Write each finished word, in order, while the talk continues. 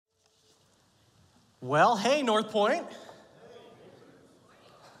Well, hey, North Point.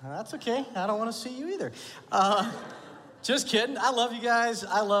 That's okay. I don't want to see you either. Just kidding. I love you guys.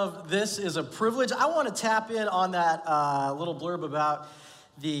 This is a privilege. I want to tap in on that little blurb about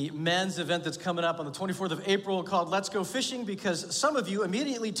the men's event that's coming up on the 24th of April called Let's Go Fishing, because some of you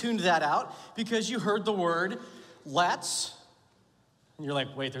immediately tuned that out because you heard the word let's. And you're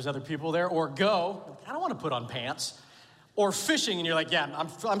like, wait, there's other people there? Or go. I don't want to put on pants. Or fishing, and you're like, yeah,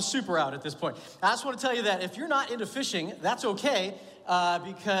 I'm super out at this point. I just want to tell you that if you're not into fishing, that's okay,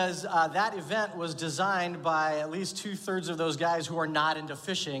 because that event was designed by at least 2/3 of those guys who are not into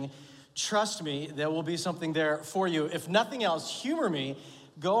fishing. Trust me, there will be something there for you. If nothing else, humor me.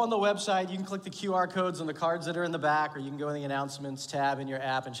 Go on the website. You can click the QR codes on the cards that are in the back, or you can go in the announcements tab in your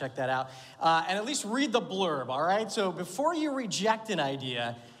app and check that out. And at least read the blurb, all right? So before you reject an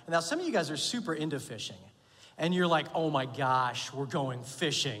idea, and now some of you guys are super into fishing, and you're like, oh my gosh, we're going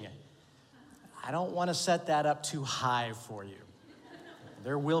fishing. I don't want to set that up too high for you.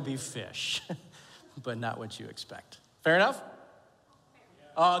 There will be fish, but not what you expect. Fair enough?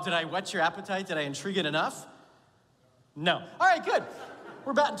 Oh, did I whet your appetite? Did I intrigue it enough? No. All right, good.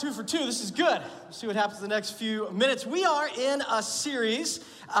 We're batting 2 for 2. This is good. We'll see what happens in the next few minutes. We are in a series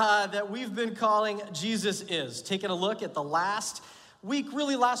that we've been calling Jesus Is, taking a look at the last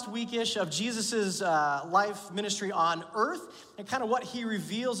week-ish of Jesus' life ministry on earth and kind of what he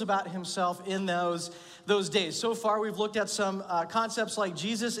reveals about himself in those days. So far, we've looked at some concepts like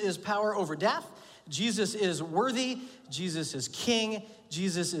Jesus is power over death, Jesus is worthy, Jesus is king,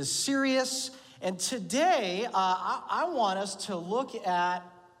 Jesus is serious. And today, I want us to look at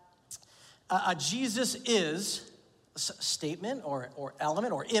a Jesus is statement or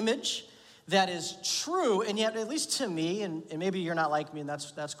element or image that is true, and yet, at least to me, and maybe you're not like me, and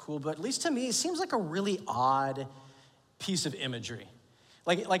that's cool, but at least to me, it seems like a really odd piece of imagery.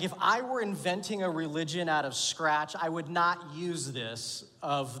 Like if I were inventing a religion out of scratch, I would not use this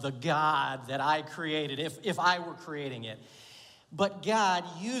of the God that I created if I were creating it. But God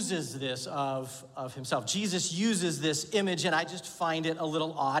uses this of himself. Jesus uses this image, and I just find it a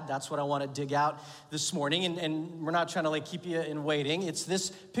little odd. That's what I want to dig out this morning, and we're not trying to keep you in waiting. It's this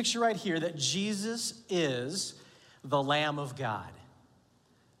picture right here that Jesus is the Lamb of God.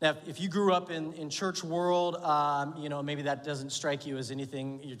 Now, if you grew up in church world, maybe that doesn't strike you as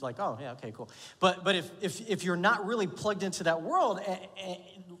anything. You're like, oh, yeah, okay, cool. But if you're not really plugged into that world,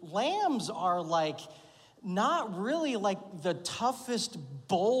 lambs are not really the toughest,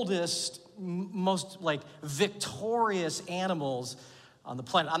 boldest, most victorious animals on the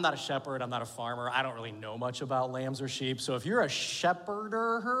planet. I'm not a shepherd, I'm not a farmer, I don't really know much about lambs or sheep. So if you're a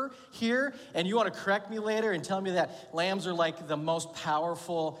shepherder here and you want to correct me later and tell me that lambs are the most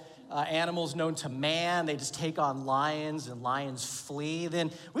powerful animals known to man, they just take on lions and lions flee,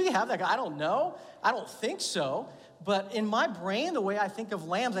 then we can have that guy. I don't know, I don't think so. But in my brain, the way I think of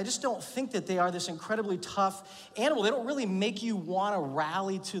lambs, I just don't think that they are this incredibly tough animal. They don't really make you want to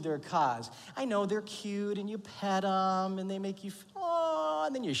rally to their cause. I know they're cute, and you pet them, and they make you,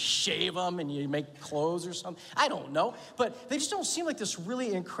 and then you shave them, and you make clothes or something. I don't know. But they just don't seem like this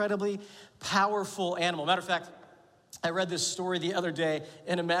really incredibly powerful animal. Matter of fact, I read this story the other day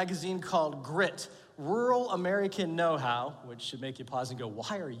in a magazine called Grit, Rural American Know-How, which should make you pause and go,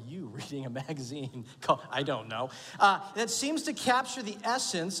 why are you reading a magazine called, I don't know, that seems to capture the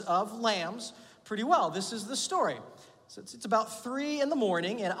essence of lambs pretty well. This is the story. So it's about 3 a.m,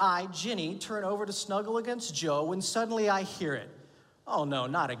 and I, Ginny, turn over to snuggle against Joe when suddenly I hear it. Oh no,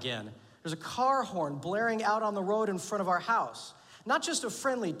 not again. There's a car horn blaring out on the road in front of our house. Not just a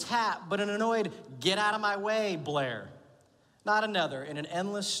friendly tap, but an annoyed, get out of my way, blare. Not another in an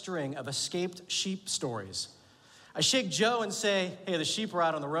endless string of escaped sheep stories. I shake Joe and say, hey, the sheep are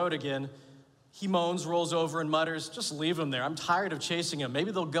out on the road again. He moans, rolls over, and mutters, just leave them there. I'm tired of chasing them.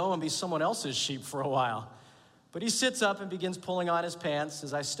 Maybe they'll go and be someone else's sheep for a while. But he sits up and begins pulling on his pants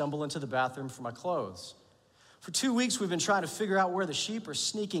as I stumble into the bathroom for my clothes. For 2 weeks, we've been trying to figure out where the sheep are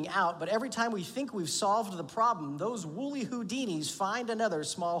sneaking out, but every time we think we've solved the problem, those woolly Houdinis find another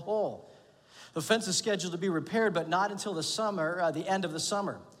small hole. The fence is scheduled to be repaired, but not until the end of the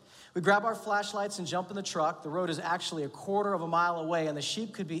summer. We grab our flashlights and jump in the truck. The road is actually a 1/4 of a mile away, and the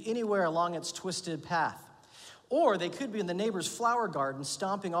sheep could be anywhere along its twisted path. Or they could be in the neighbor's flower garden,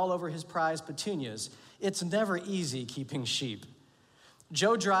 stomping all over his prized petunias. It's never easy keeping sheep.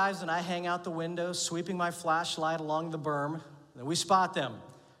 Joe drives, and I hang out the window, sweeping my flashlight along the berm. Then we spot them.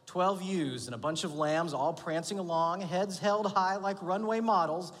 12 ewes and a bunch of lambs all prancing along, heads held high like runway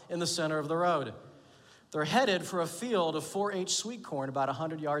models in the center of the road. They're headed for a field of 4-H sweet corn about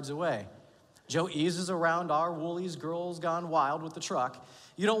 100 yards away. Joe eases around our Woolies girls gone wild with the truck.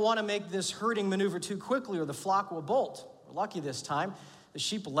 You don't want to make this herding maneuver too quickly or the flock will bolt. We're lucky this time. The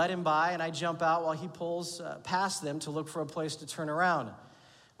sheep let him by, and I jump out while he pulls past them to look for a place to turn around.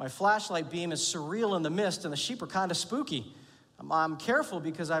 My flashlight beam is surreal in the mist, and the sheep are kind of spooky. I'm careful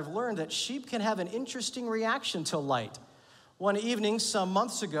because I've learned that sheep can have an interesting reaction to light. One evening, some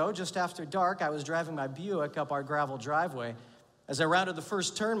months ago, just after dark, I was driving my Buick up our gravel driveway. As I rounded the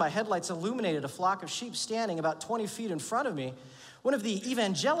first turn, my headlights illuminated a flock of sheep standing about 20 feet in front of me. One of the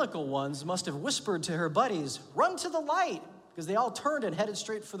evangelical ones must have whispered to her buddies, "Run to the light," because they all turned and headed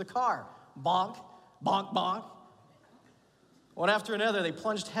straight for the car. Bonk, bonk, bonk. One after another, they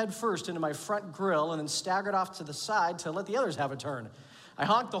plunged headfirst into my front grill and then staggered off to the side to let the others have a turn. I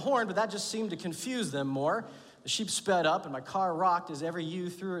honked the horn, but that just seemed to confuse them more. The sheep sped up, and my car rocked as every ewe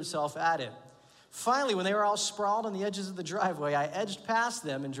threw herself at it. Finally, when they were all sprawled on the edges of the driveway, I edged past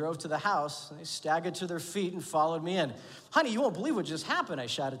them and drove to the house. They staggered to their feet and followed me in. "Honey, you won't believe what just happened," I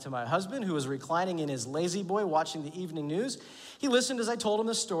shouted to my husband, who was reclining in his lazy boy watching the evening news. He listened as I told him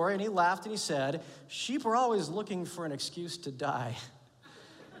the story, and he laughed and he said, "Sheep are always looking for an excuse to die."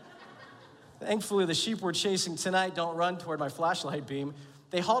 Thankfully, the sheep we're chasing tonight don't run toward my flashlight beam.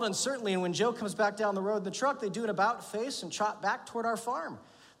 They halt uncertainly, and when Joe comes back down the road in the truck, they do an about-face and trot back toward our farm.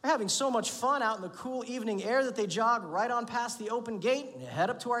 They're having so much fun out in the cool evening air that they jog right on past the open gate and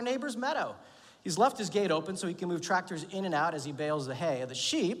head up to our neighbor's meadow. He's left his gate open so he can move tractors in and out as he bales the hay. The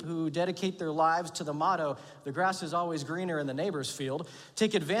sheep, who dedicate their lives to the motto, "The grass is always greener in the neighbor's field,"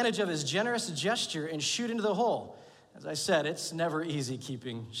 take advantage of his generous gesture and shoot into the hole. As I said, it's never easy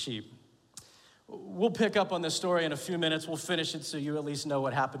keeping sheep. We'll pick up on this story in a few minutes. We'll finish it so you at least know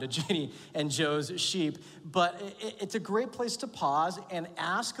what happened to Ginny and Joe's sheep. But it's a great place to pause and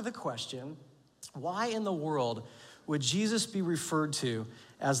ask the question, why in the world would Jesus be referred to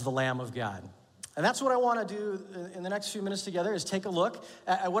as the Lamb of God? And that's what I want to do in the next few minutes together, is take a look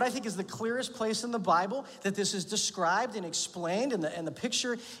at what I think is the clearest place in the Bible that this is described and explained, and the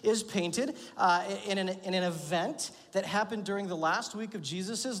picture is painted in an event that happened during the last week of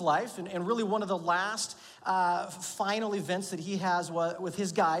Jesus' life, and really one of the last final events that he has with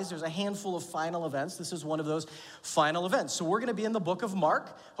his guys. There's a handful of final events. This is one of those final events. So we're going to be in the book of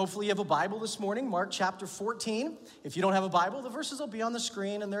Mark. Hopefully you have a Bible this morning, Mark chapter 14. If you don't have a Bible, the verses will be on the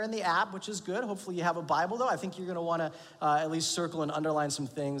screen, and they're in the app, which is good. Hopefully you have a Bible, though. I think you're going to want to at least circle and underline some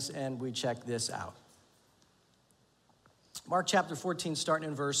things, and we check this out. Mark chapter 14, starting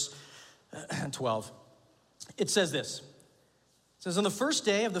in verse 12. It says this. It says, "On the first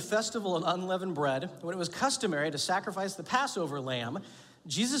day of the festival of unleavened bread, when it was customary to sacrifice the Passover lamb,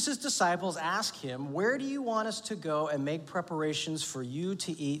 Jesus' disciples asked him, 'Where do you want us to go and make preparations for you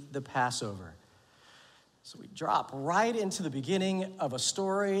to eat the Passover?'" So we drop right into the beginning of a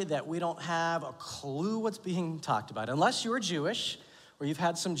story that we don't have a clue what's being talked about. Unless you're Jewish, or you've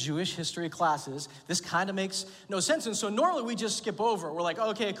had some Jewish history classes, this kind of makes no sense. And so normally we just skip over it. We're like,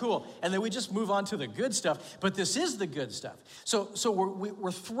 okay, cool. And then we just move on to the good stuff. But this is the good stuff. So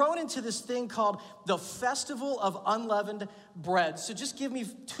we're thrown into this thing called the Festival of Unleavened Bread. So just give me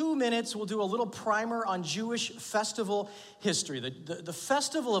 2 minutes. We'll do a little primer on Jewish festival history. The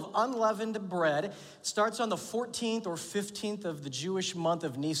Festival of Unleavened Bread starts on the 14th or 15th of the Jewish month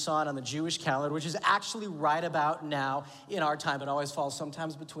of Nisan on the Jewish calendar, which is actually right about now in our time. It always falls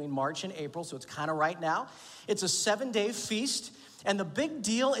sometimes between March and April, so it's kind of right now. It's a 7-day feast, and the big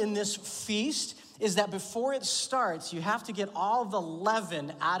deal in this feast is that before it starts, you have to get all the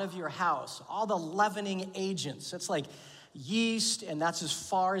leaven out of your house, all the leavening agents. It's like yeast, and that's as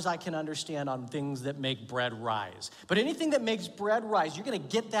far as I can understand on things that make bread rise. But anything that makes bread rise, you're going to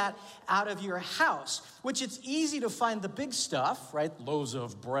get that out of your house, which it's easy to find the big stuff, right? Loaves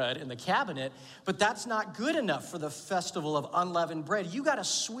of bread in the cabinet, but that's not good enough for the Festival of Unleavened Bread. You got to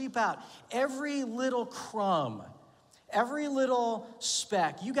sweep out every little crumb, every little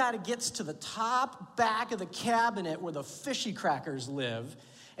speck. You got to get to the top back of the cabinet where the fishy crackers live,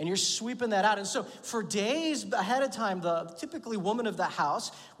 and you're sweeping that out. And so for days ahead of time, the typically woman of the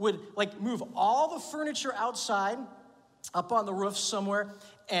house would like move all the furniture outside up on the roof somewhere,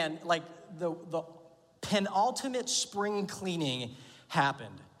 and like the penultimate spring cleaning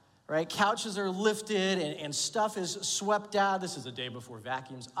happened, right? Couches are lifted and stuff is swept out. This is a day before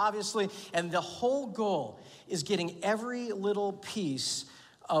vacuums, obviously. And the whole goal is getting every little piece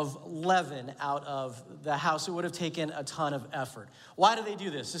of leaven out of the house. It would have taken a ton of effort. Why do they do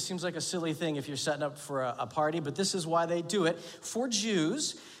this? This seems like a silly thing if you're setting up for a party, but this is why they do it. For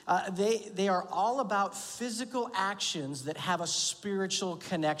Jews, they are all about physical actions that have a spiritual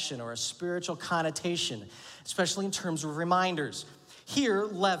connection or a spiritual connotation, especially in terms of reminders. Here,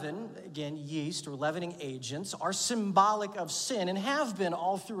 leaven, again, yeast or leavening agents, are symbolic of sin and have been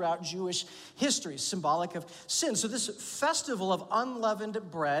all throughout Jewish history, symbolic of sin. So this festival of unleavened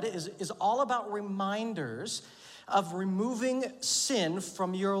bread is all about reminders of removing sin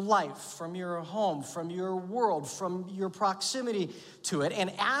from your life, from your home, from your world, from your proximity to it.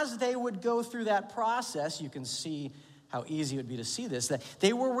 And as they would go through that process, you can see how easy it would be to see this, that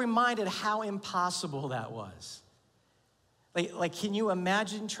they were reminded how impossible that was. Like, can you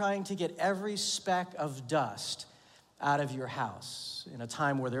imagine trying to get every speck of dust out of your house in a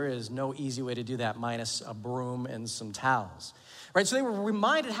time where there is no easy way to do that minus a broom and some towels, right? So they were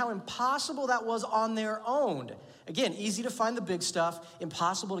reminded how impossible that was on their own. Again, easy to find the big stuff,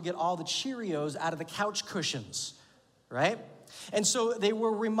 impossible to get all the Cheerios out of the couch cushions, right? And so they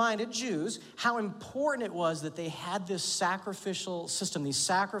were reminded, Jews, how important it was that they had this sacrificial system. These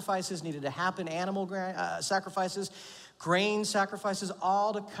sacrifices needed to happen, animal sacrifices, grain sacrifices,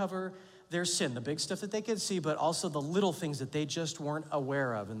 all to cover their sin, the big stuff that they could see, but also the little things that they just weren't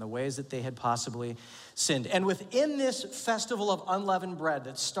aware of in the ways that they had possibly sinned. And within this festival of unleavened bread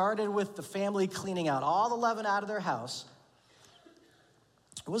that started with the family cleaning out all the leaven out of their house,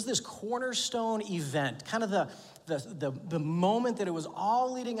 it was this cornerstone event, kind of the moment that it was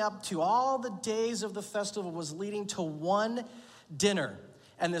all leading up to. All the days of the festival was leading to one dinner.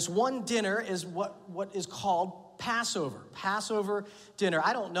 And this one dinner is what is called Passover dinner.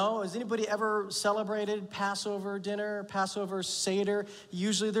 I don't know, has anybody ever celebrated Passover dinner, Passover Seder?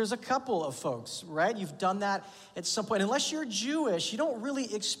 Usually there's a couple of folks, right? You've done that at some point. Unless you're Jewish, you don't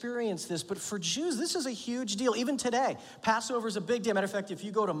really experience this, but for Jews, this is a huge deal. Even today, Passover is a big deal. Matter of fact, if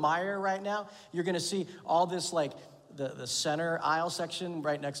you go to Meijer right now, you're gonna see all this like the center aisle section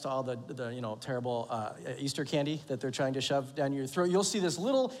right next to all the terrible Easter candy that they're trying to shove down your throat. You'll see this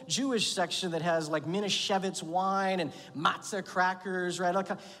little Jewish section that has like Minishevitz wine and matzah crackers, right?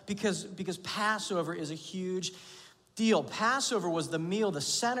 Because Passover is a huge deal. Passover was the meal, the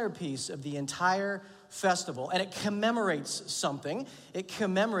centerpiece of the entire festival, and it commemorates something. It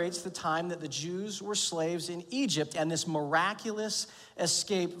commemorates the time that the Jews were slaves in Egypt and this miraculous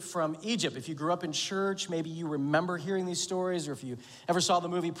escape from Egypt. If you grew up in church, maybe you remember hearing these stories, or if you ever saw the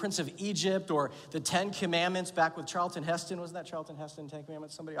movie Prince of Egypt or the 10 Commandments back with Charlton Heston. Wasn't that Charlton Heston, 10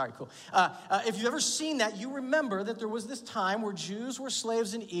 Commandments? Somebody? All right, cool. If you've ever seen that, you remember that there was this time where Jews were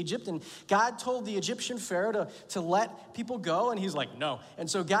slaves in Egypt, and God told the Egyptian Pharaoh to let people go, and he's like, no.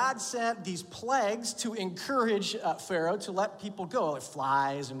 And so God sent these plagues to encourage Pharaoh to let people go, like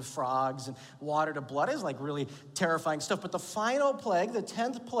flies and frogs and water to blood. It was like really terrifying stuff. But the final plague, the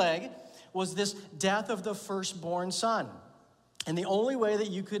 10th plague, was this death of the firstborn son. And the only way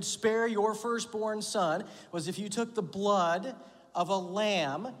that you could spare your firstborn son was if you took the blood of a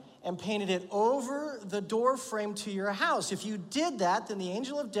lamb and painted it over the door frame to your house. If you did that, then the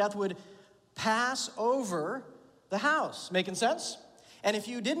angel of death would pass over the house. Making sense? And if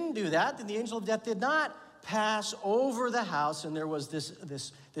you didn't do that, then the angel of death did not pass over the house, and there was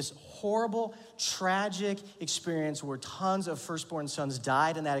this horrible, tragic experience where tons of firstborn sons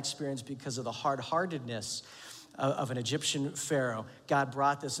died in that experience because of the hard-heartedness of an Egyptian pharaoh. God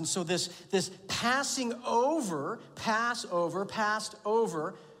brought this. And so this passing over, passed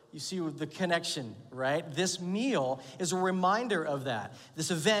over, you see the connection, right? This meal is a reminder of that. This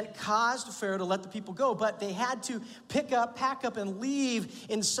event caused Pharaoh to let the people go, but they had to pack up, and leave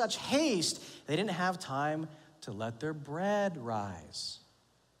in such haste. They didn't have time to let their bread rise.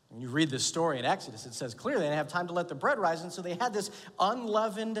 When you read this story in Exodus, it says clearly they didn't have time to let the bread rise, and so they had this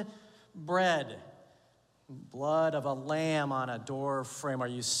unleavened bread. Blood of a lamb on a door frame. Are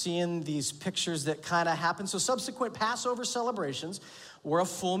you seeing these pictures that kind of happen? So subsequent Passover celebrations were a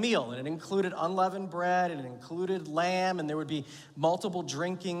full meal, and it included unleavened bread, and it included lamb, and there would be multiple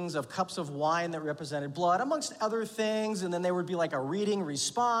drinkings of cups of wine that represented blood, amongst other things, and then there would be like a reading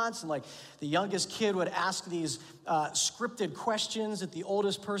response, and like the youngest kid would ask these scripted questions that the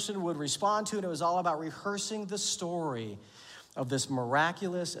oldest person would respond to, and it was all about rehearsing the story of this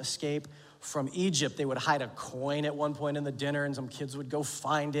miraculous escape from Egypt. They would hide a coin at one point in the dinner, and some kids would go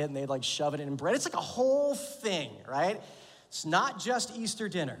find it, and they'd like shove it in bread. It's like a whole thing, right? It's not just Easter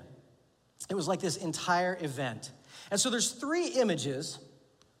dinner. It was like this entire event. And so there's 3 images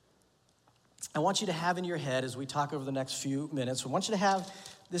I want you to have in your head as we talk over the next few minutes. I want you to have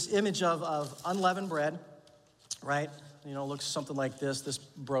this image of unleavened bread, right? You know, it looks something like this. This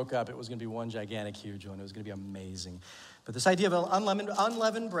broke up. It was going to be one gigantic, huge one. It was going to be amazing. But this idea of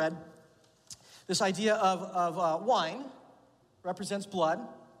unleavened bread, this idea of wine represents blood,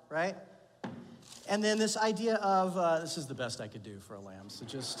 right? And then this idea of, this is the best I could do for a lamb, so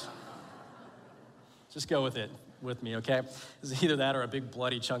just go with it. with me, okay? It was either that or a big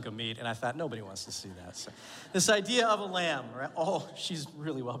bloody chunk of meat, and I thought, nobody wants to see that. So this idea of a lamb, right? Oh, she's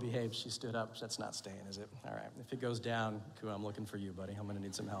really well behaved. She stood up. That's not staying, is it? All right. If it goes down, cool, I'm looking for you, buddy. I'm going to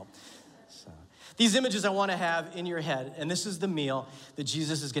need some help. So these images I want to have in your head, and this is the meal that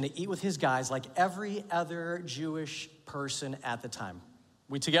Jesus is going to eat with his guys like every other Jewish person at the time.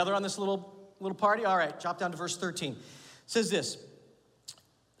 We together on this little party? All right, drop down to verse 13. It says this.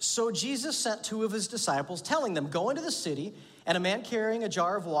 So Jesus sent two of his disciples, telling them, go into the city, and a man carrying a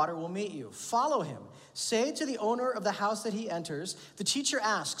jar of water will meet you. Follow him. Say to the owner of the house that he enters, the teacher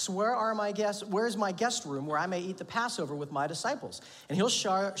asks, where is my guest room where I may eat the Passover with my disciples? And he'll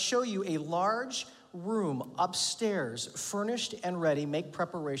show you a large room upstairs, furnished and ready. Make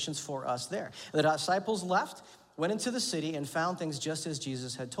preparations for us there. The disciples left, went into the city, and found things just as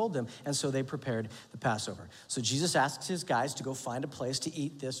Jesus had told them. And so they prepared the Passover. So Jesus asks his guys to go find a place to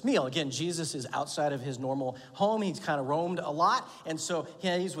eat this meal. Again, Jesus is outside of his normal home. He's kind of roamed a lot. And so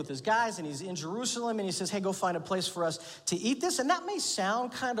he's with his guys, and he's in Jerusalem, and he says, hey, go find a place for us to eat this. And that may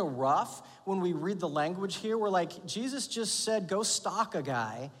sound kind of rough when we read the language here. We're like, Jesus just said, go stalk a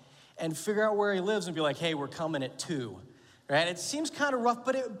guy and figure out where he lives and be like, hey, we're coming at 2. Right? It seems kind of rough,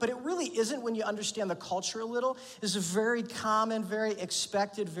 but it really isn't when you understand the culture a little. It's a very common, very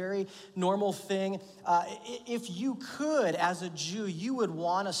expected, very normal thing. If you could, as a Jew, you would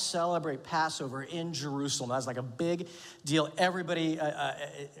want to celebrate Passover in Jerusalem. That's like a big deal. Everybody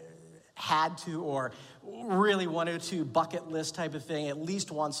had to or really wanted to, bucket list type of thing, at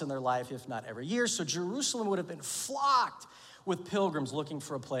least once in their life, if not every year. So Jerusalem would have been flocked with pilgrims looking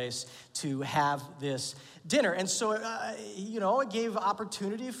for a place to have this dinner. And so, it gave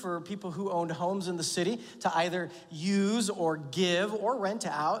opportunity for people who owned homes in the city to either use or give or rent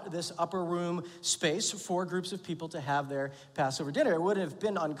out this upper room space for groups of people to have their Passover dinner. It would have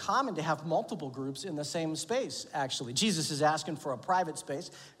been uncommon to have multiple groups in the same space, actually. Jesus is asking for a private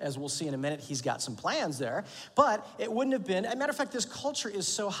space. As we'll see in a minute, he's got some plans there. But it wouldn't have been, as a matter of fact, this culture is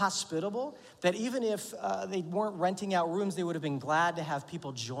so hospitable that even if they weren't renting out rooms, they would have been glad to have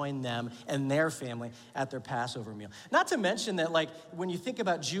people join them and their family at their Passover meal. Not to mention that, like, when you think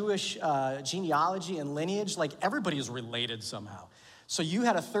about Jewish genealogy and lineage, like, everybody is related somehow. So you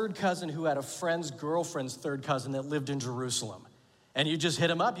had a third cousin who had a friend's girlfriend's third cousin that lived in Jerusalem. And you just hit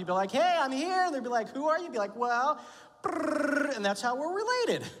him up. You'd be like, hey, I'm here. And they'd be like, who are you? You'd be like, well, and that's how we're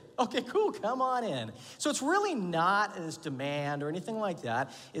related. Okay, cool, come on in. So it's really not this demand or anything like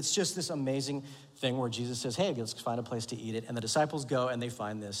that. It's just this amazing thing where Jesus says, hey, let's find a place to eat it. And the disciples go and they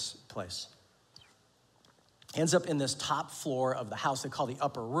find this place. Ends up in this top floor of the house they call the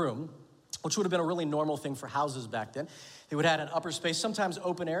upper room, which would have been a really normal thing for houses back then. They would have had an upper space, sometimes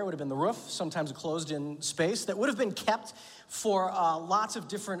open air would have been the roof, sometimes a closed-in space that would have been kept for lots of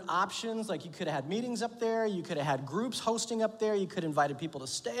different options. Like you could have had meetings up there, you could have had groups hosting up there, you could have invited people to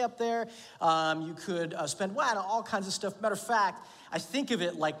stay up there, you could spend all kinds of stuff. Matter of fact, I think of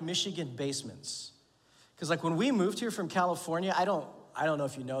it like Michigan basements. Because like when we moved here from California, I don't know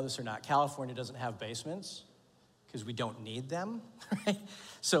if you know this or not, California doesn't have basements because we don't need them, right?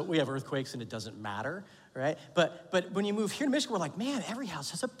 So we have earthquakes and it doesn't matter, right? But when you move here to Michigan, we're like, man, every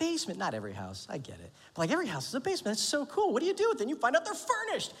house has a basement. Not every house, I get it. But like every house has a basement. It's so cool. What do you do with it? And you find out they're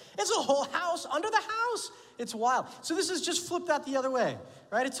furnished. It's a whole house under the house. It's wild. So this is just flipped that the other way,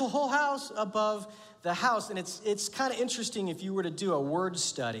 right? It's a whole house above the house. And it's kind of interesting if you were to do a word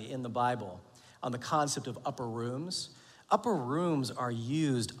study in the Bible on the concept of upper rooms. Upper rooms are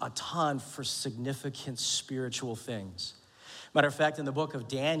used a ton for significant spiritual things. Matter of fact, in the book of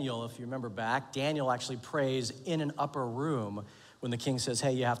Daniel, if you remember back, Daniel actually prays in an upper room when the king says,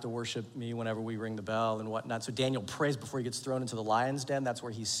 hey, you have to worship me whenever we ring the bell and whatnot. So Daniel prays before he gets thrown into the lion's den. That's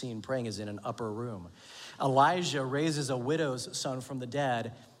where he's seen praying, is in an upper room. Elijah raises a widow's son from the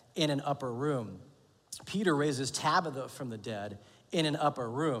dead in an upper room. Peter raises Tabitha from the dead in an upper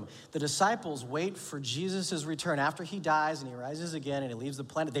room. The disciples wait for Jesus' return. After he dies and he rises again and he leaves the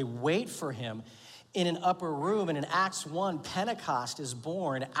planet, they wait for him in an upper room. And in Acts 1, Pentecost is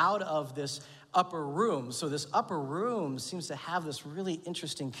born out of this upper room. So this upper room seems to have this really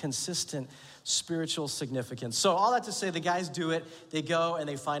interesting, consistent spiritual significance. So all that to say, the guys do it. They go and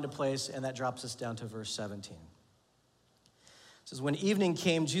they find a place, and that drops us down to verse 17. It says, when evening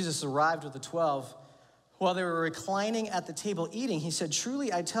came, Jesus arrived with the 12. While they were reclining at the table eating, he said,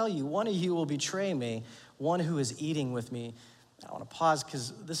 truly I tell you, one of you will betray me, one who is eating with me I want to pause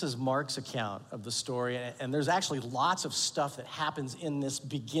because this is Mark's account of the story, and there's actually lots of stuff that happens in this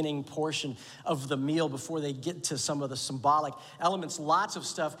beginning portion of the meal before they get to some of the symbolic elements. Lots of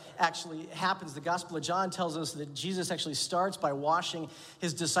stuff actually happens. The Gospel of John tells us that Jesus actually starts by washing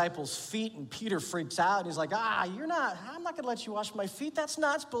his disciples' feet, and Peter freaks out, and he's like, I'm not going to let you wash my feet. That's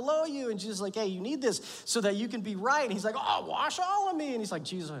not, it's below you. And Jesus is like, hey, you need this so that you can be right. And he's like, wash all of me. And he's like,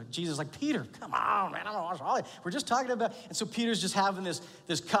 Jesus is like, Peter, come on, man, I'm going to wash all of you. We're just talking about, and so Peter's just having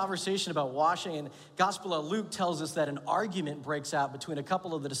this conversation about washing, and Gospel of Luke tells us that an argument breaks out between a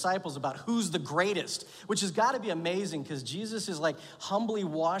couple of the disciples about who's the greatest, which has got to be amazing because Jesus is like humbly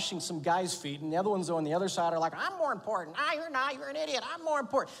washing some guy's feet, and the other ones on the other side are like, I'm more important. You're not, you're an idiot. I'm more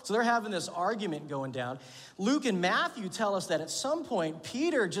important. So they're having this argument going down. Luke and Matthew tell us that at some point,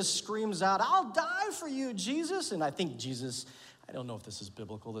 Peter just screams out, I'll die for you, Jesus. And I think Jesus, I don't know if this is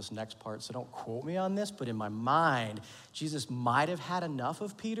biblical, this next part, so don't quote me on this, but in my mind, Jesus might have had enough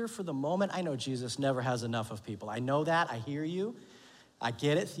of Peter for the moment. I know Jesus never has enough of people. I know that. I hear you. I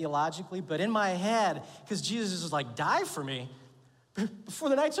get it theologically, but in my head, because Jesus is like, die for me. Before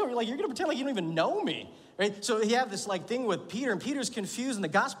the night's over, you're like, you're going to pretend like you don't even know me. Right? So you have this like thing with Peter, and Peter's confused, and the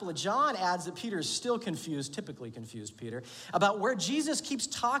Gospel of John adds that Peter is still confused, typically confused Peter, about where Jesus keeps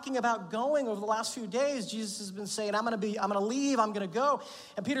talking about going over the last few days. Jesus has been saying, I'm going to leave, I'm going to go.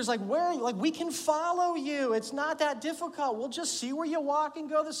 And Peter's like, where are you? Like, we can follow you. It's not that difficult. We'll just see where you walk and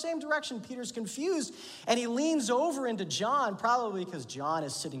go the same direction. Peter's confused, and he leans over into John, probably because John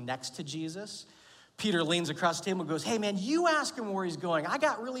is sitting next to Jesus. Peter leans across the table and goes, hey, man, you ask him where he's going. I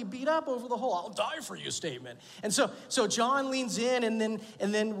got really beat up over the whole I'll die for you statement. And so John leans in, and then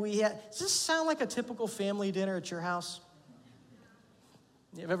does this sound like a typical family dinner at your house?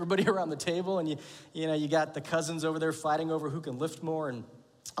 You have everybody around the table, and you got the cousins over there fighting over who can lift more, and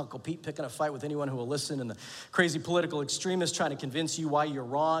Uncle Pete picking a fight with anyone who will listen, and the crazy political extremist trying to convince you why you're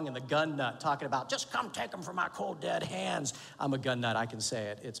wrong, and the gun nut talking about, just come take them from my cold, dead hands. I'm a gun nut. I can say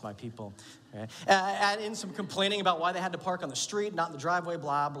it. It's my people. Okay? Add in some complaining about why they had to park on the street, not in the driveway,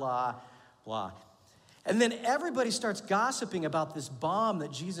 blah, blah, blah. And then everybody starts gossiping about this bomb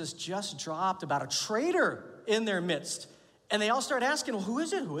that Jesus just dropped about a traitor in their midst. And they all start asking, well, who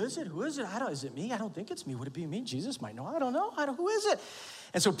is it? Who is it? Who is it? Is it me? I don't think it's me. Would it be me? Jesus might know. I don't know. Who is it?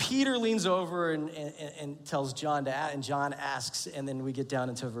 And so Peter leans over and tells John to ask, and John asks, and then we get down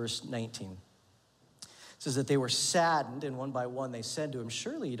into verse 19. It says that they were saddened, and one by one they said to him,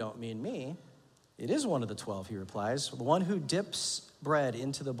 surely you don't mean me. It is one of the 12, he replies, the one who dips bread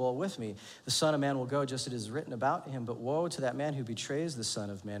into the bowl with me. The Son of Man will go just as it is written about him, but woe to that man who betrays the Son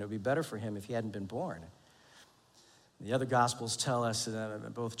of Man. It would be better for him if he hadn't been born. The other Gospels tell us,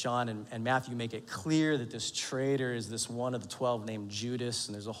 both John and Matthew make it clear that this traitor is this one of the 12 named Judas,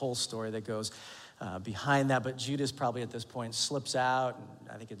 and there's a whole story that goes behind that, but Judas probably at this point slips out, and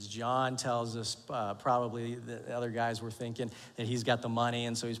I think it's John tells us probably the other guys were thinking that he's got the money,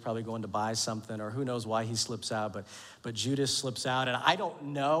 and so he's probably going to buy something, or who knows why he slips out, but Judas slips out, and I don't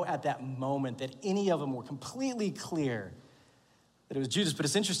know at that moment that any of them were completely clear that it was Judas, but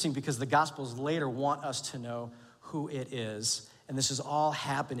it's interesting because the Gospels later want us to know who it is. And this is all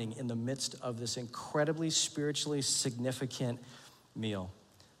happening in the midst of this incredibly spiritually significant meal,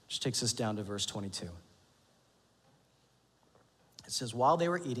 which takes us down to verse 22. It says, while they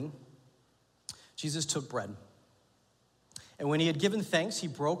were eating, Jesus took bread. And when he had given thanks, he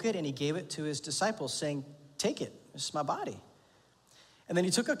broke it and he gave it to his disciples, saying, take it, this is my body. And then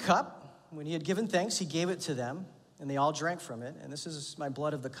he took a cup. When he had given thanks, he gave it to them. And they all drank from it. And this is my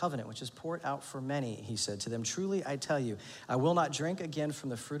blood of the covenant, which is poured out for many, he said to them. Truly, I tell you, I will not drink again from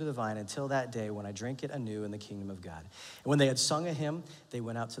the fruit of the vine until that day when I drink it anew in the kingdom of God. And when they had sung a hymn, they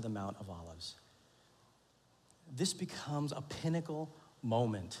went out to the Mount of Olives. This becomes a pinnacle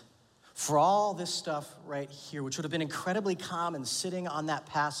moment for all this stuff right here, which would have been incredibly common sitting on that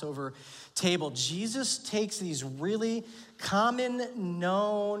Passover table. Jesus takes these really common,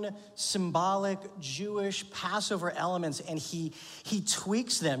 known, symbolic Jewish Passover elements, and he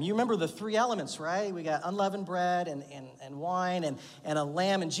tweaks them. You remember the three elements, right? We got unleavened bread and wine and a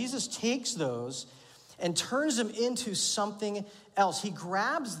lamb, and Jesus takes those and turns them into something else. He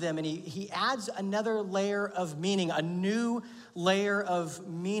grabs them and he adds another layer of meaning, a new layer of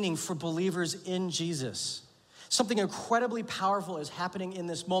meaning for believers in Jesus. Something incredibly powerful is happening in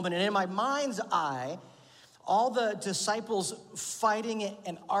this moment. And in my mind's eye, all the disciples fighting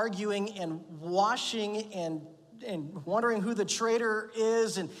and arguing and washing and wondering who the traitor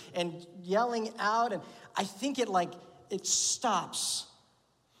is and yelling out. And I think it stops.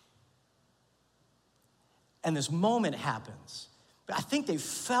 And this moment happens. But I think they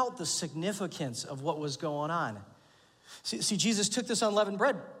felt the significance of what was going on. See, Jesus took this unleavened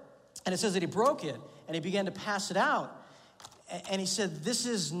bread, and it says that he broke it, and he began to pass it out. And he said, this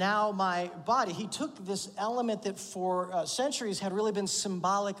is now my body. He took this element that for centuries had really been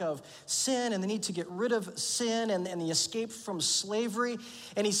symbolic of sin and the need to get rid of sin and the escape from slavery.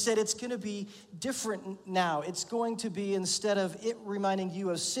 And he said, it's going to be different now. It's going to be, instead of it reminding you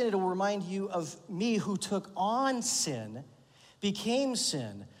of sin, it'll remind you of me who took on sin, became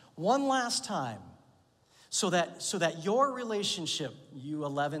sin, one last time. So that your relationship, you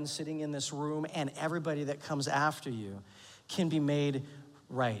 11 sitting in this room, and everybody that comes after you, can be made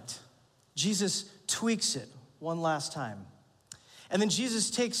right. Jesus tweaks it one last time. And then Jesus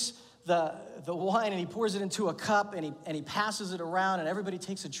takes the wine and he pours it into a cup and he passes it around and everybody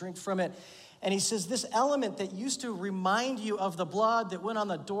takes a drink from it. And he says, this element that used to remind you of the blood that went on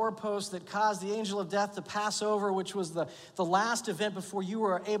the doorpost that caused the angel of death to pass over, which was the last event before you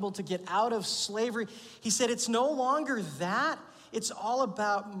were able to get out of slavery. He said, it's no longer that. It's all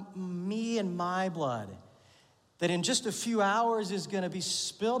about me and my blood. That in just a few hours is going to be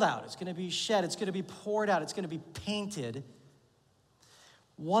spilled out. It's going to be shed. It's going to be poured out. It's going to be painted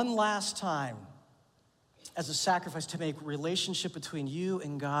one last time as a sacrifice to make relationship between you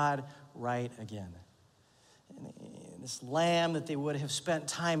and God right again. And this lamb that they would have spent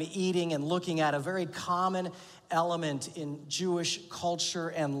time eating and looking at, a very common element in Jewish culture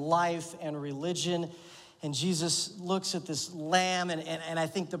and life and religion. And Jesus looks at this lamb, and I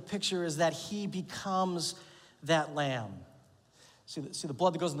think the picture is that he becomes that lamb. See, the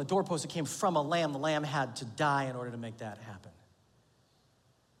blood that goes in the doorpost, it came from a lamb. The lamb had to die in order to make that happen.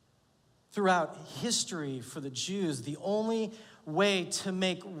 Throughout history for the Jews, the only way to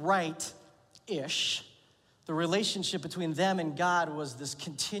make right-ish the relationship between them and God was this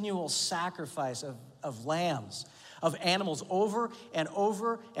continual sacrifice of lambs, of animals over and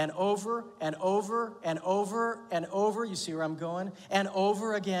over and over and over and over and over. You see where I'm going? And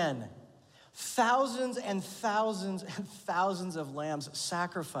over again. Thousands and thousands and thousands of lambs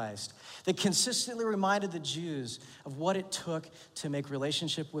sacrificed that consistently reminded the Jews of what it took to make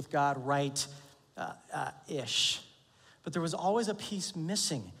relationship with God right-ish. But there was always a piece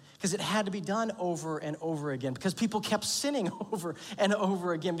missing because it had to be done over and over again because people kept sinning over and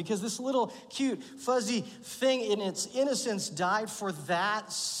over again because this little cute fuzzy thing in its innocence died for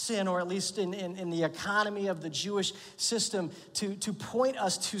that sin, or at least in the economy of the Jewish system, to point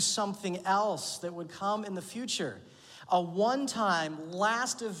us to something else that would come in the future. A one-time,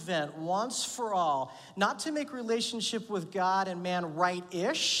 last event, once for all, not to make relationship with God and man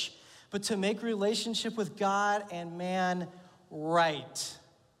right-ish, but to make relationship with God and man right.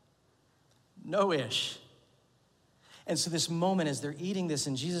 No-ish. And so this moment as they're eating this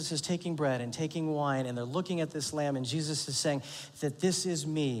and Jesus is taking bread and taking wine and they're looking at this lamb and Jesus is saying that this is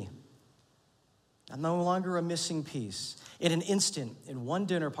me. I'm no longer a missing piece. In an instant, in one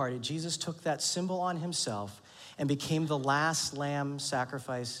dinner party, Jesus took that symbol on himself and became the last lamb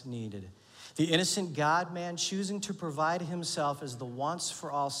sacrifice needed. The innocent God-man choosing to provide himself as the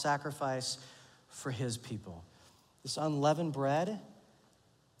once-for-all sacrifice for his people. This unleavened bread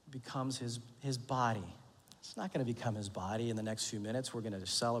becomes his body. It's not going to become his body in the next few minutes. We're going to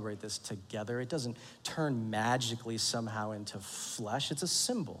celebrate this together. It doesn't turn magically somehow into flesh. It's a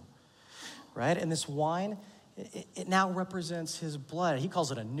symbol, right? And this wine, it now represents his blood. He calls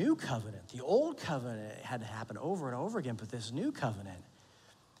it a new covenant. The old covenant had to happen over and over again, but this new covenant,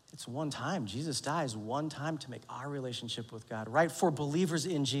 it's one time. Jesus dies one time to make our relationship with God right for believers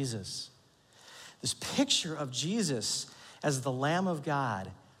in Jesus. This picture of Jesus as the Lamb of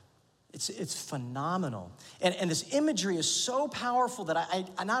God, it's phenomenal. And this imagery is so powerful that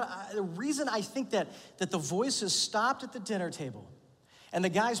the reason I think that the voices stopped at the dinner table and the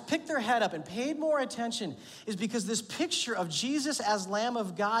guys picked their head up and paid more attention is because this picture of Jesus as Lamb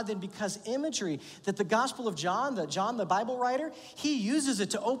of God, then because imagery that the Gospel of John, the Bible writer, he uses it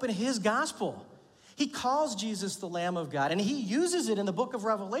to open his gospel. He calls Jesus the Lamb of God, and he uses it in the book of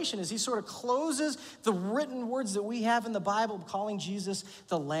Revelation as he sort of closes the written words that we have in the Bible, calling Jesus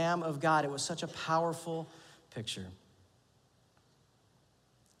the Lamb of God. It was such a powerful picture.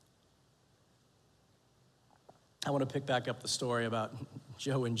 I want to pick back up the story about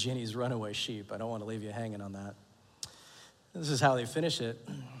Joe and Ginny's runaway sheep. I don't want to leave you hanging on that. This is how they finish it.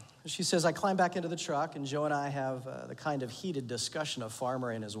 She says, I climb back into the truck, and Joe and I have the kind of heated discussion a farmer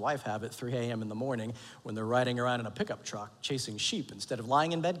and his wife have at 3 a.m. in the morning when they're riding around in a pickup truck chasing sheep instead of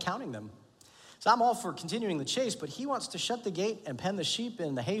lying in bed counting them. So I'm all for continuing the chase, but he wants to shut the gate and pen the sheep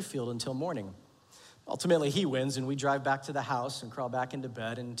in the hayfield until morning. Ultimately, he wins, and we drive back to the house and crawl back into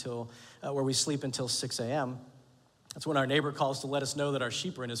bed until where we sleep until 6 a.m. That's when our neighbor calls to let us know that our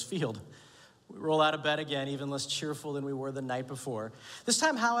sheep are in his field. We roll out of bed again, even less cheerful than we were the night before. This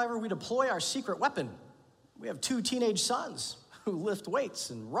time, however, we deploy our secret weapon. We have 2 teenage sons who lift weights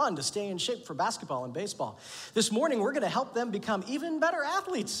and run to stay in shape for basketball and baseball. This morning, we're going to help them become even better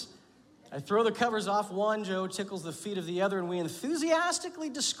athletes. I throw the covers off one, Joe tickles the feet of the other, and we enthusiastically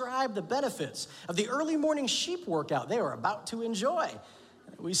describe the benefits of the early morning sheep workout they are about to enjoy.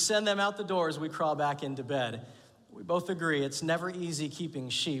 We send them out the door as we crawl back into bed. We both agree it's never easy keeping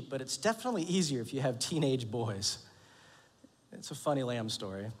sheep, but it's definitely easier if you have teenage boys. It's a funny lamb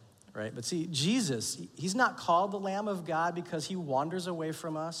story, right? But see, Jesus, he's not called the Lamb of God because he wanders away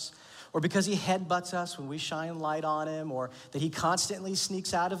from us, or because he headbutts us when we shine light on him, or that he constantly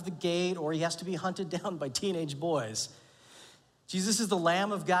sneaks out of the gate, or he has to be hunted down by teenage boys. Jesus is the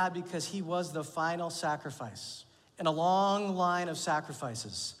Lamb of God because he was the final sacrifice in a long line of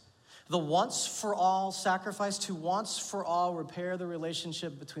sacrifices. The once-for-all sacrifice to once-for-all repair the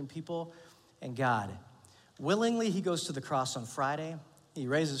relationship between people and God. Willingly, he goes to the cross on Friday. He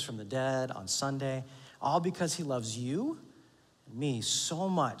raises from the dead on Sunday, all because he loves you and me so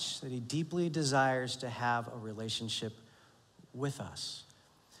much that he deeply desires to have a relationship with us.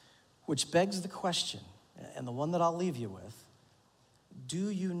 Which begs the question, and the one that I'll leave you with, do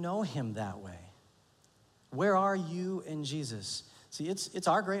you know him that way? Where are you in Jesus? See, it's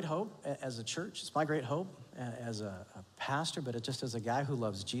our great hope as a church. It's my great hope as a pastor, but just as a guy who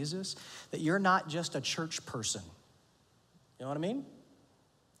loves Jesus, that you're not just a church person. You know what I mean?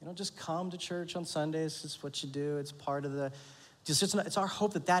 You don't just come to church on Sundays. It's what you do. It's part of the... It's our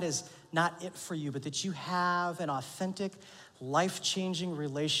hope that is not it for you, but that you have an authentic, life-changing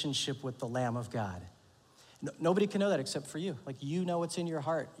relationship with the Lamb of God. Nobody can know that except for you. Like, you know what's in your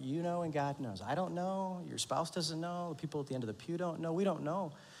heart. You know and God knows. I don't know. Your spouse doesn't know. The people at the end of the pew don't know. We don't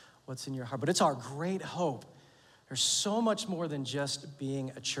know what's in your heart. But it's our great hope. There's so much more than just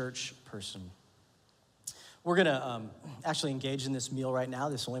being a church person. We're going to actually engage in this meal right now.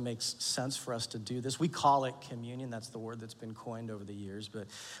 This only makes sense for us to do this. We call it communion. That's the word that's been coined over the years. But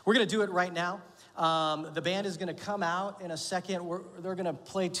we're going to do it right now. The band is going to come out in a second. They're going to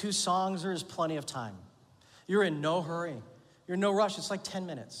play 2 songs. There's plenty of time. You're in no hurry. You're in no rush. It's like 10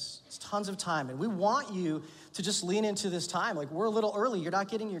 minutes. It's tons of time. And we want you to just lean into this time. Like, we're a little early. You're not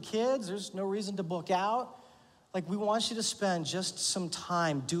getting your kids. There's no reason to book out. Like, we want you to spend just some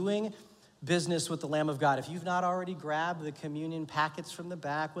time doing business with the Lamb of God. If you've not already grabbed the communion packets from the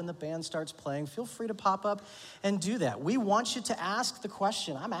back when the band starts playing, feel free to pop up and do that. We want you to ask the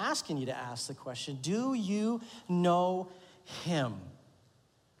question. I'm asking you to ask the question, do you know him?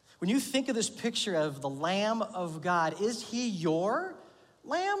 When you think of this picture of the Lamb of God, is he your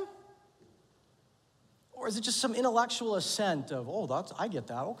lamb? Or is it just some intellectual assent of, I get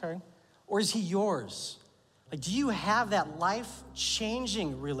that, okay. Or is he yours? Like, do you have that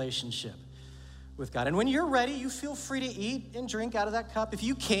life-changing relationship with God? And when you're ready, you feel free to eat and drink out of that cup. If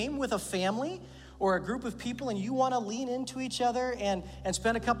you came with a family or a group of people and you want to lean into each other and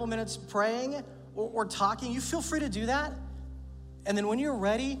spend a couple minutes praying or talking, you feel free to do that. And then when you're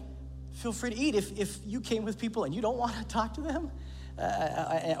ready, feel free to eat. If you came with people and you don't want to talk to them,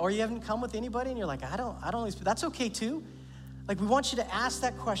 or you haven't come with anybody and you're like, I don't, that's okay too. Like, we want you to ask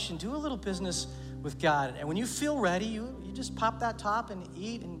that question, do a little business with God. And when you feel ready, you just pop that top and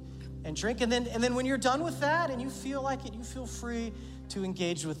eat and drink. And then when you're done with that and you feel like it, you feel free to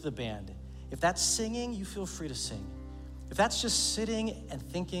engage with the band. If that's singing, you feel free to sing. If that's just sitting and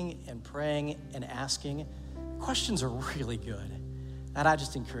thinking and praying and asking, questions are really good. And I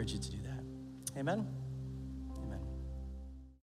just encourage you to do that. Amen.